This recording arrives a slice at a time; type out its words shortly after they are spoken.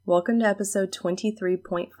Welcome to episode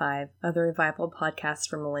 23.5 of the Revival Podcast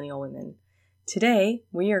for Millennial Women. Today,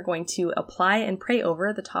 we are going to apply and pray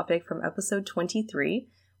over the topic from episode 23,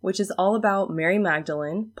 which is all about Mary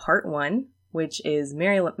Magdalene, part 1, which is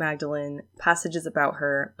Mary Magdalene, passages about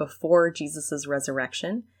her before Jesus'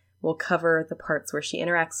 resurrection. We'll cover the parts where she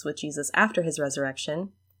interacts with Jesus after his resurrection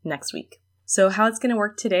next week. So how it's going to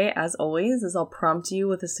work today, as always, is I'll prompt you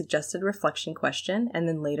with a suggested reflection question and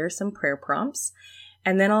then later some prayer prompts.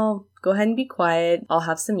 And then I'll go ahead and be quiet. I'll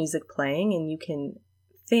have some music playing and you can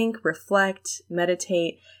think, reflect,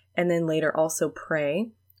 meditate, and then later also pray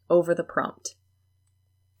over the prompt.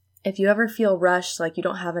 If you ever feel rushed, like you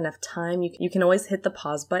don't have enough time, you can always hit the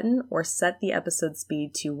pause button or set the episode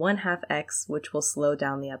speed to 1/2x, which will slow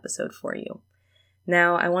down the episode for you.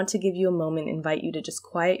 Now, I want to give you a moment, invite you to just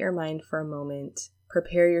quiet your mind for a moment,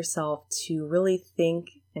 prepare yourself to really think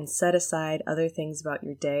and set aside other things about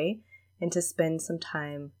your day, and to spend some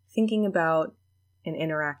time thinking about and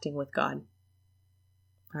interacting with God.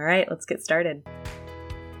 All right, let's get started.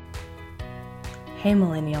 Hey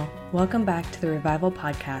Millennial, welcome back to the Revival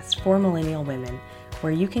Podcast for Millennial Women,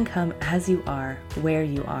 where you can come as you are, where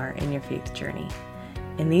you are in your faith journey.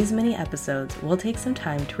 In these mini episodes, we'll take some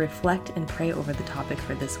time to reflect and pray over the topic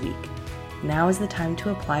for this week. Now is the time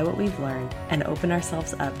to apply what we've learned and open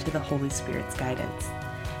ourselves up to the Holy Spirit's guidance.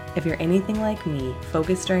 If you're anything like me,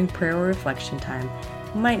 focus during prayer or reflection time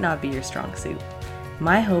might not be your strong suit.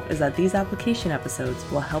 My hope is that these application episodes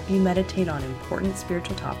will help you meditate on important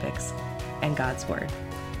spiritual topics and God's Word.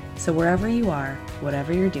 So wherever you are,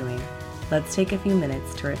 whatever you're doing, let's take a few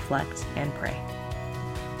minutes to reflect and pray.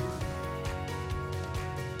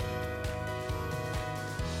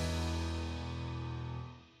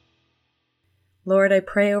 Lord, I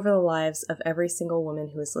pray over the lives of every single woman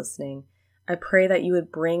who is listening. I pray that you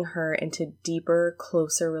would bring her into deeper,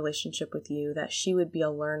 closer relationship with you, that she would be a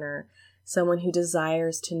learner, someone who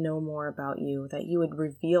desires to know more about you, that you would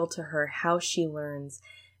reveal to her how she learns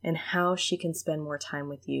and how she can spend more time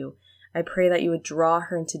with you. I pray that you would draw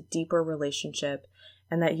her into deeper relationship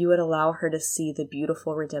and that you would allow her to see the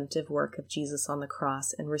beautiful redemptive work of Jesus on the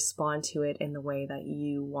cross and respond to it in the way that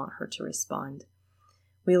you want her to respond.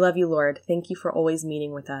 We love you, Lord. Thank you for always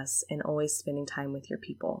meeting with us and always spending time with your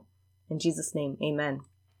people. In Jesus' name, amen.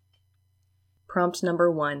 Prompt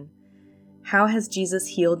number 1. How has Jesus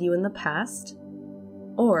healed you in the past?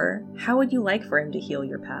 Or how would you like for him to heal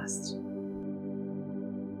your past?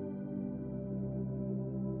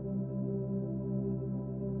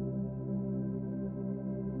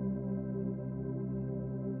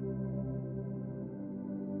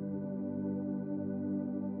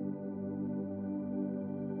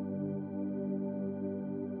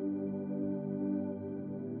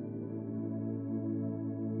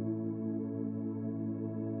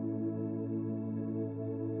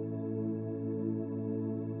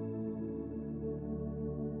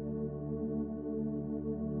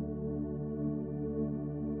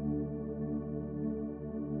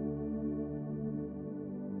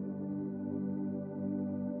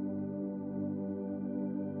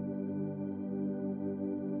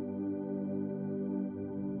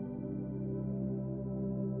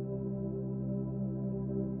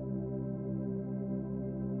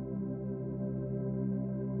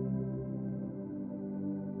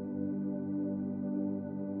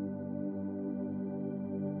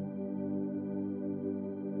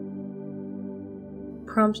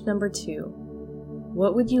 Prompt number 2.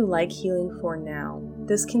 What would you like healing for now?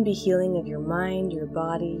 This can be healing of your mind, your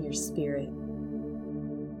body, your spirit.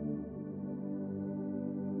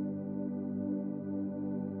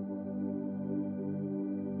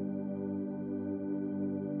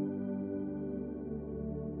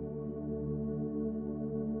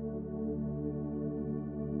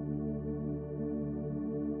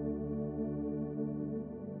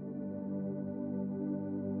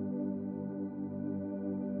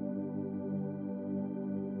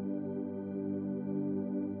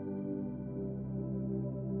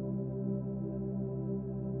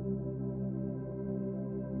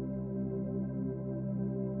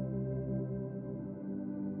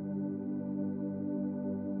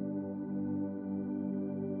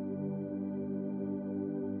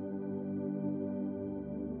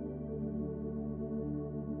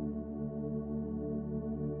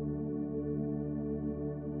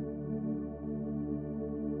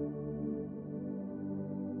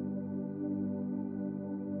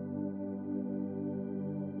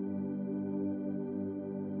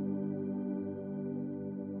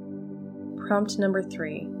 Prompt number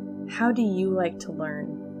 3. How do you like to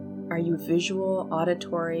learn? Are you visual,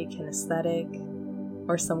 auditory, kinesthetic,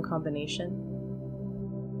 or some combination?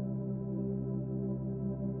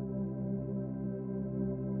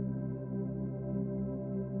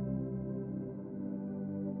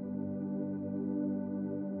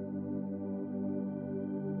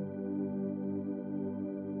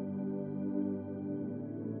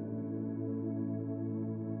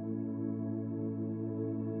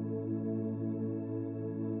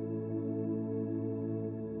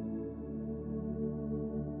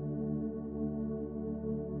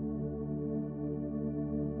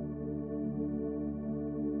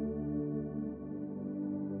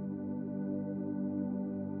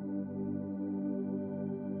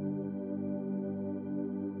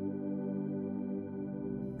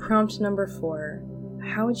 Prompt number 4.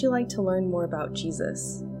 How would you like to learn more about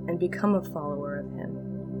Jesus and become a follower of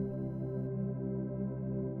him?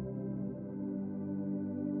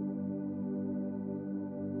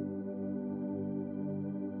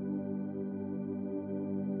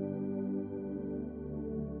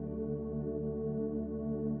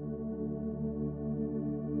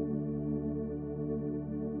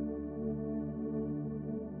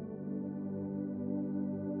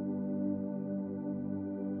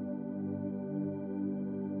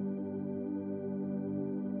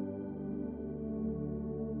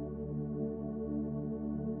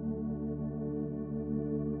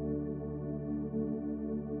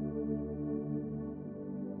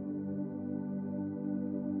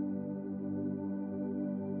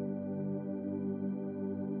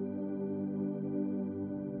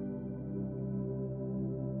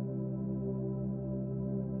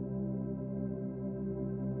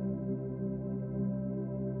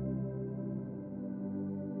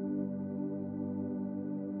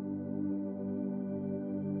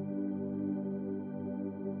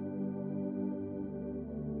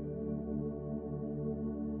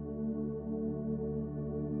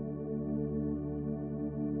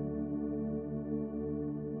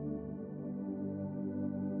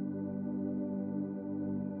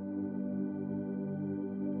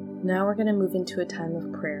 Now we're going to move into a time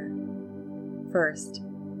of prayer. First,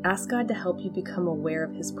 ask God to help you become aware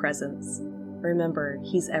of his presence. Remember,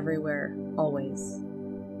 he's everywhere, always.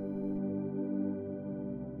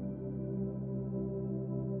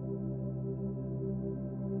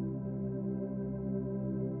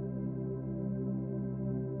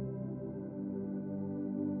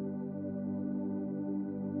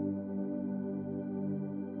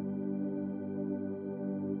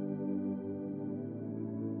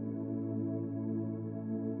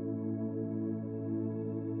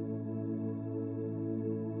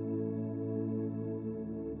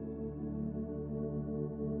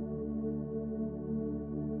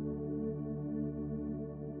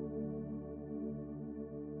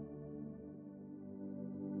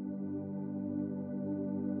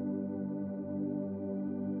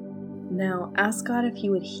 Now, ask God if he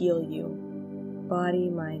would heal you, body,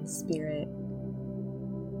 mind, spirit.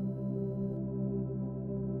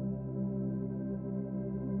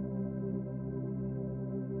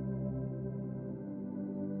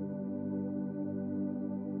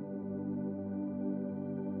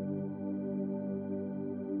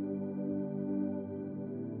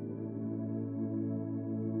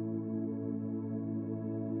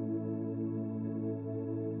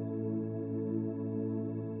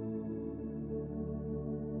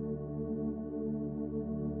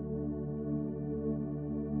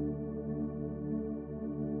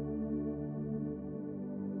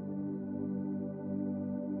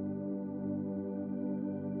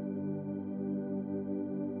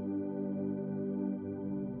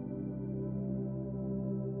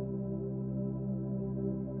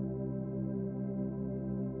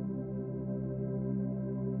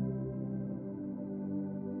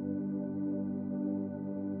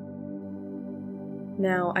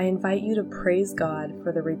 Now, I invite you to praise God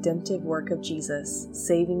for the redemptive work of Jesus,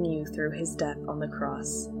 saving you through his death on the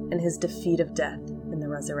cross and his defeat of death in the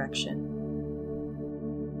resurrection.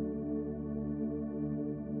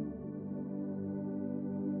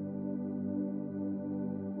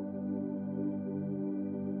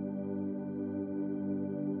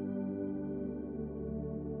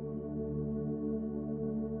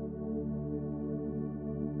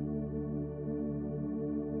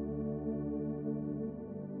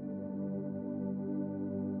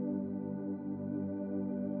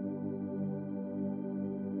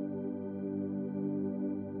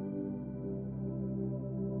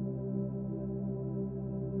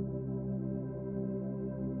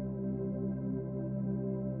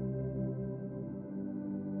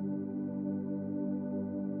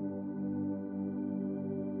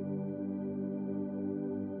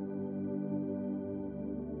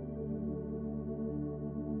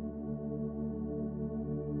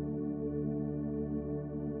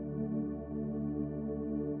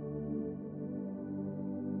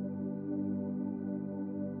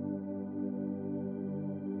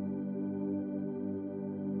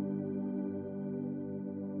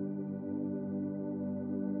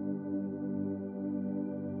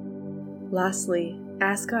 Lastly,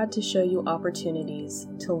 ask God to show you opportunities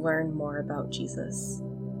to learn more about Jesus.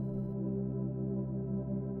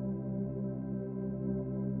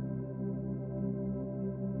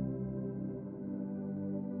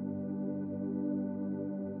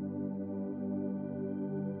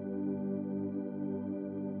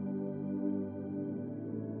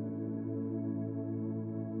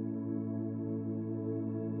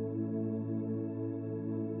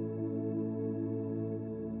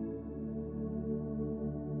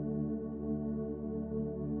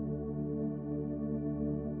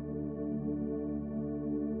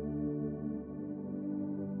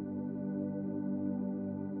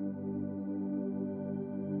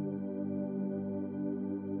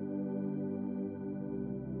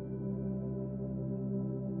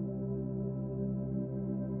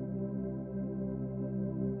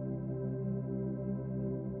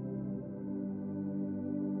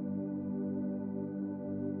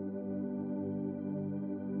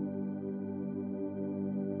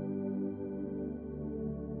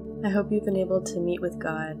 I hope you've been able to meet with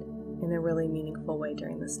God in a really meaningful way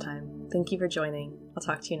during this time. Thank you for joining. I'll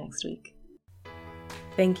talk to you next week.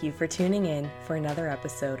 Thank you for tuning in for another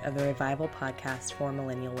episode of the Revival Podcast for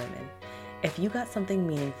Millennial Women. If you got something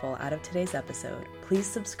meaningful out of today's episode, please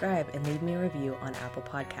subscribe and leave me a review on Apple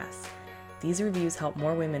Podcasts. These reviews help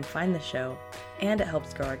more women find the show, and it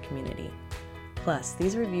helps grow our community. Plus,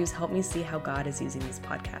 these reviews help me see how God is using this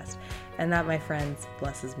podcast, and that, my friends,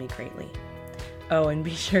 blesses me greatly. Oh, and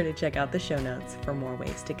be sure to check out the show notes for more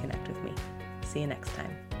ways to connect with me. See you next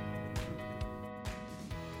time.